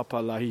tackle from Papa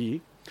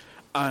Lahi,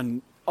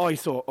 and I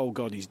thought, oh,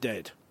 God, he's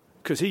dead.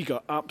 Because he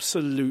got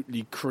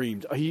absolutely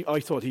creamed. I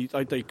thought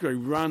they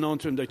ran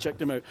onto him, they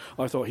checked him out.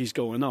 I thought he's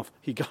going off.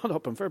 He got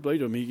up, and fair play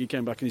to him. He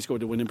came back and he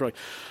scored the winning try.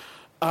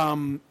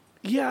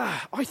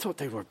 I thought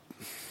they were...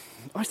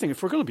 I think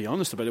if we're going to be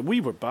honest about it,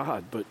 we were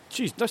bad. But,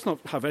 geez, let's not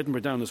have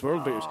Edinburgh down as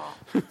world beaters.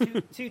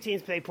 Two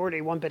teams played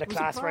poorly, one bit of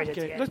class right at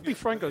the end. Let's be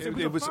frank.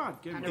 It was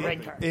and a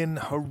red card. In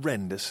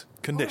horrendous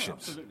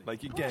conditions.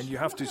 Like, again, you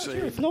have to say...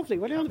 It's lovely.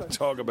 What are you on about?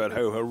 Talk about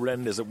how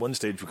horrendous at one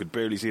stage we could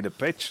barely see the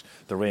pitch.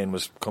 The rain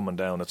was coming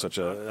down at such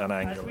an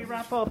angle.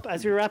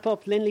 As we wrap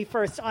up, Linley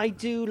first. I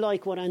do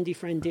like what Andy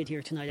Friend did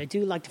here tonight. I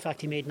do like the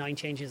fact he made 9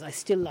 changes. I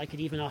still like it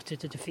even after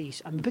the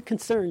defeat. I'm a bit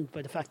concerned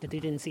by the fact that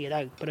they didn't see it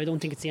out, but I don't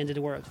think it's the end of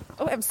the world.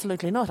 Oh, absolutely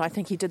not. I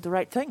think he did the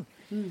right thing.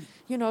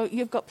 You know,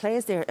 you've got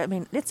players there. I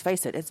mean, let's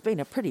face it, it's been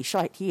a pretty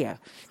shite year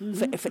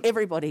for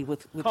everybody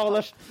with Call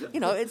it. You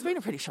know, it's been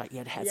a pretty shite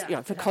year. It has,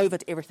 for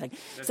COVID, everything.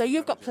 So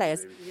you've got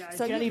players.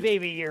 So Jelly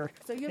baby year.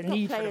 So you've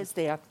got players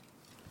there,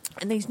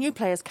 and these new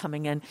players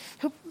coming in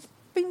who've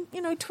been,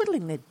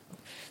 twiddling their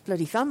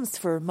bloody thumbs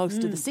for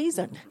most of the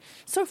season.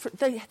 So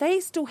they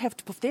still have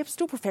to. They're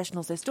still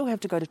professionals. They still have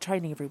to go to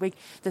training every week.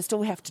 They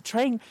still have to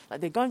train like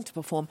they're going to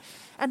perform,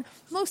 and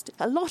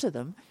a lot of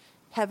them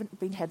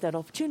haven't had that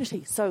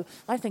opportunity. So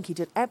I think he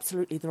did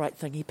absolutely the right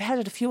thing. He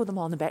patted a few of them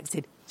on the back,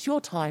 said, it's your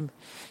time,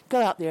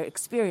 go out there,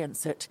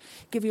 experience it,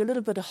 give you a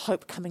little bit of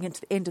hope coming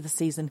into the end of the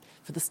season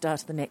for the start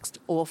of the next,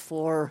 or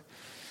for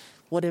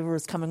whatever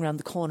is coming around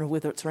the corner,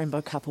 whether it's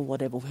Rainbow Cup or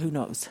whatever, who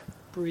knows.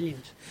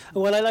 Brilliant.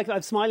 Well,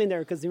 I'm smiling there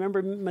because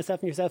remember myself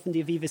and yourself in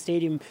the Aviva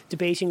Stadium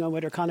debating on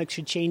whether Connacht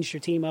should change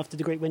their team after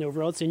the great win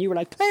over Ulster, and you were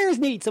like, players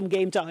need some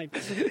game time.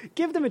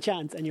 Give them a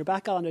chance, and you're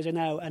back on it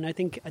now. And I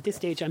think at this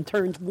stage I'm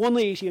turned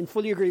 180 and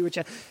fully agree with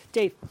you.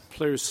 Dave?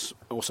 Players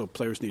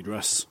need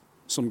rest.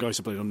 Some guys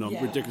have played a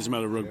ridiculous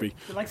amount of rugby.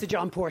 The likes of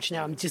John Porch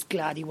now, I'm just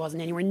glad he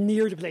wasn't anywhere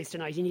near the place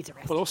tonight. He needs a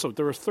rest. But also,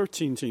 there are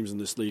 13 teams in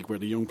this league where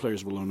the young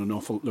players will learn an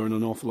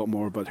awful lot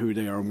more about who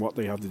they are and what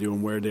they have to do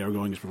and where they are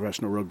going as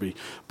professional rugby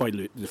by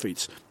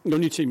defeats. The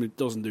only team that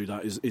doesn't do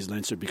that is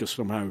Leinster, because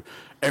somehow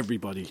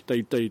everybody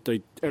they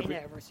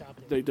never stop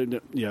losing.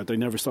 They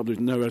never stop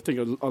losing. No, I think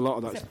a lot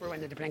of that. Except for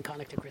when they're playing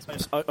Connacht at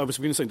Christmas. I was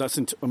going to say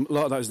a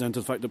lot of that is down to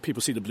the fact that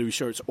people see the blue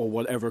shirts or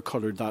whatever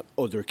colour that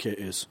other kit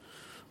is.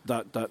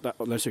 that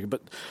Leinster.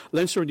 But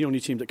Leinster are the only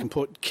team that can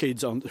put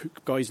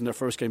guys in their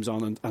first games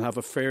on and have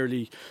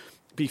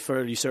be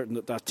fairly certain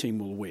that team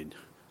will win.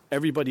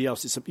 Everybody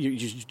else, you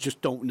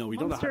just don't know.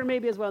 Munster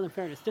maybe as well. In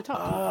fairness, the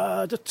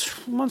top.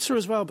 Munster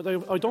as well, but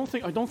I don't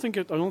think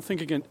it'll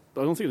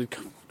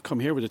come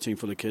here with a team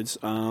full of kids.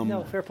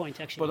 No, fair point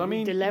actually. But I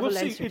mean, we'll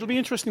see. It'll be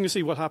interesting to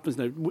see what happens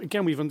now.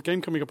 Again, we've a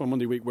game coming up on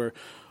Monday week where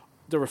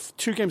there are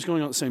 2 games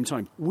going on at the same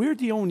time. We're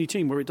the only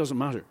team where it doesn't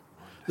matter.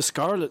 The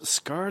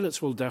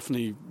Scarlets will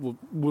definitely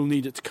will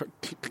need it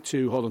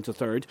to hold on to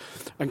third,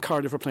 and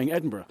Cardiff are playing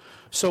Edinburgh.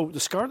 So the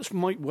Scarlets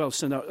might well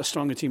send out as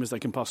strong a team as they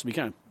can possibly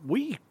can.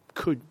 We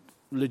could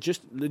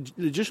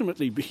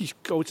legitimately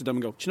go to them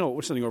and go, do you know what,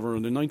 we're sending over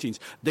under 19s.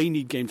 They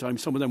need game time.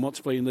 Some of them want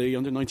to play in the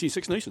under 19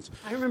 Six Nations.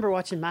 I remember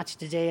watching Match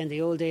Today in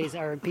the old days,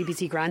 or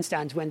BBC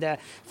Grandstand, when the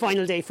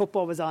final day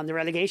football was on, the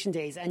relegation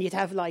days, and you'd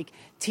have like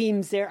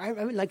teams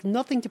there, like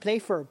nothing to play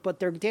for,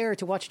 but they're there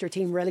to watch their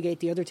team relegate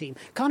the other team.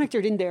 Connacht are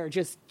in there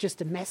just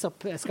to mess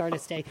up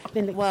Scarlet's day.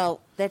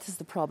 Well, that is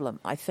the problem.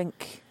 I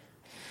think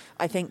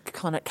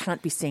Connacht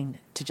can't be seen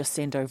to just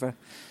send over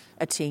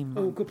a team.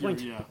 Oh, good point.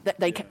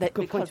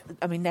 Good point.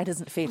 I mean, that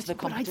isn't fair to the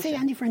competition. But I'd say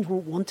Andy Friend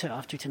won't want to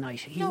after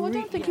tonight. I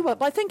don't think he will.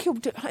 But I think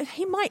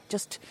he might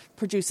just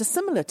produce a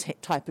similar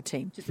type of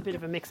team. Just a bit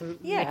of a mix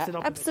it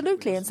up.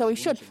 Absolutely. And so he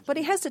should. But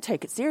he has to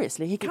take it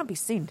seriously. He can't be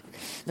seen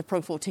in the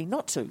Pro 14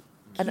 not to.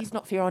 And it's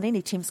not fair on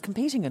any teams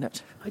competing in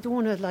it. I don't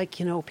want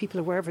to,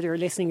 people wherever they're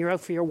listening, you're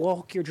out for your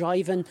walk, you're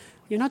driving.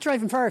 You're not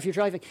driving far if you're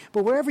driving,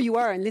 but wherever you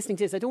are and listening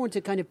to this, I don't want to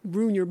kind of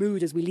ruin your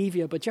mood as we leave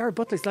you, but Jared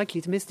Butler's likely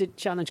to miss the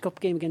Challenge Cup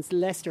game against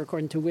Leicester,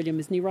 according to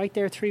William. Isn't he right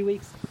there, 3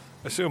 weeks?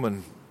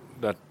 Assuming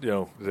that, they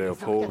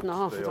uphold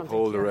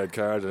the red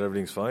card and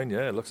everything's fine,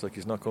 it looks like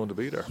he's not going to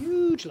be there.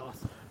 Huge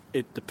loss.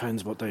 It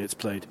depends what day it's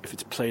played. If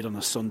it's played on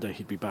a Sunday,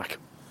 he'd be back.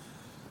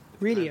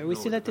 Really? Are we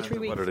still at the 3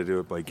 weeks? Whether they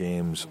do it by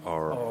games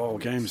or... Oh,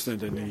 games, then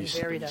they need...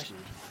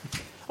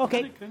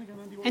 Okay.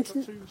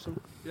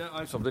 Yeah, I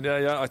have something.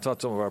 Yeah. I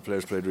thought some of our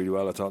players played really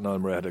well. I thought Niall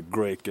Murray had a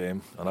great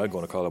game, and I'm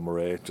going to call him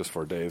Murray just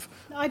for Dave.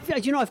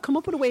 I've come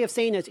up with a way of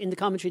saying it in the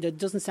commentary that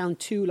doesn't sound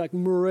too like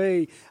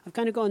Murray. I've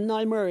kind of gone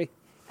Niall Murray,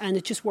 and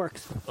it just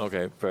works.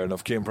 Okay, fair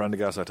enough. Cian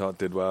Prendergast I thought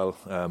did well,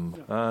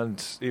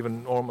 and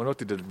even Orman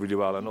Utti did really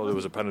well. I know there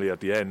was a penalty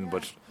at the end,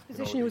 but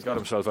he got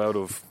himself out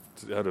of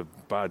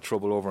bad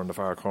trouble over in the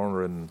far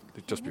corner and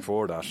just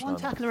before that. One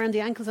tackle around the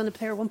ankles on a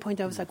player. At one point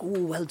I was like,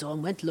 oh, well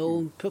done, went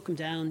low, took him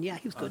down. Yeah,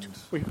 he was good.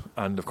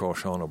 And of course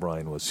Sean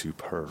O'Brien was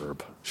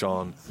superb.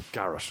 Sean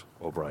Garrett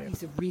O'Brien.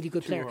 He's a really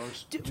good player.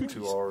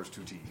 2 hours,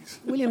 2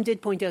 T's. William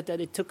did point out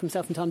that it took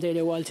himself and Tom Daly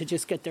a while to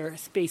just get their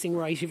spacing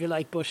right, if you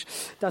like, but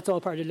that's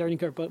all part of the learning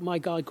curve. But my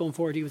God, going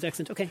forward he was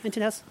excellent. Okay,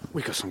 anything else?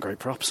 We got some great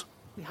props.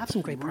 We have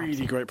some great props.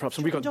 Really great props.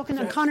 And we got Duncan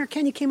and Conor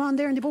Kenny came on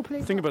there and they both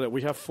played. Think about it.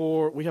 We have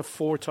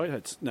four tight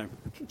heads now.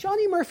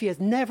 Johnny Murphy has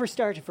never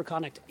started for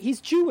Connacht.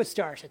 He's due a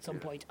start at some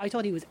point. I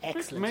thought he was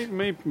excellent.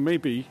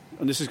 Maybe,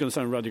 and this is going to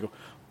sound radical.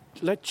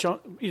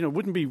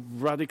 Wouldn't be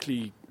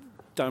radically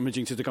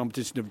damaging to the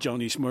competition if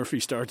Johnny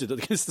Murphy started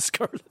against the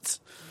Scarlets.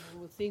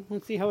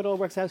 We'll see how it all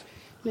works out.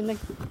 Lindley,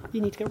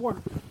 you need to get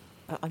warm.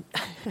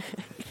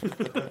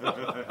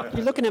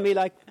 You're looking at me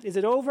like, is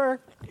it over?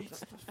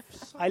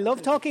 I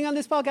love talking on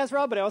this podcast,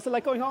 Rob, but I also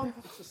like going home.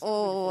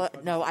 Oh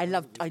no,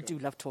 I do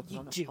love talking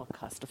on this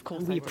podcast. Of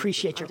course, we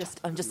appreciate your.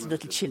 I'm just a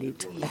little chilly.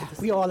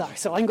 We all are.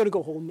 So I'm going to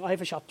go home. I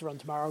have a shop to run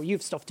tomorrow.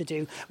 You've stuff to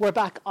do. We're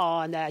back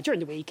on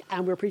during the week,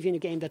 and we're previewing a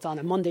game that's on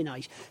a Monday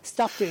night.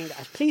 Stop doing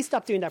that. Please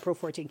stop doing that, Pro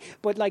 14.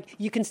 But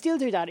you can still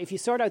do that if you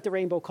sort out the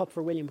Rainbow Cup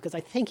for William, because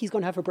I think he's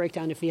going to have a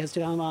breakdown if he has to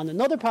come on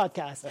another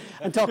podcast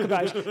and talk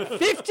about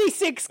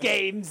 56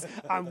 games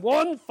and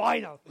 1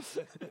 final.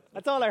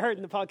 That's all I heard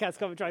in the podcast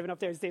coming driving up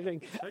there this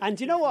evening.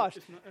 And you know what?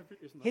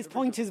 His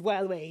point is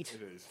well made.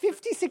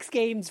 56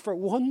 games for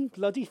 1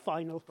 bloody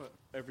final. But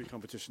every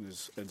competition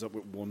ends up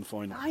with 1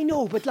 final. I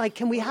know, but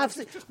can we have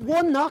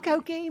 1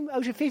 knockout game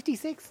out of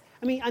 56?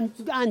 I mean, and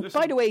listen,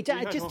 by the way,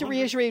 just to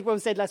reiterate what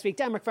was said last week,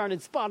 Dan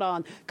McFarland, spot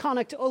on.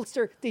 Connacht,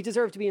 Ulster, they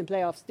deserve to be in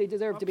playoffs. They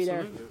deserve to be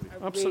there.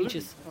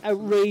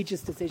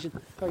 Outrageous decision.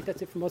 All right,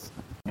 that's it from us.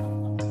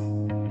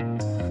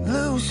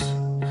 Loose,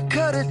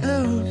 cut it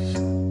loose.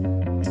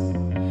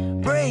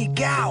 Break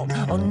out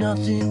or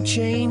nothing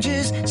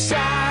changes.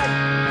 Sad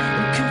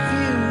and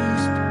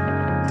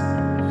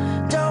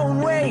confused.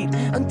 Don't wait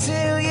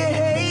until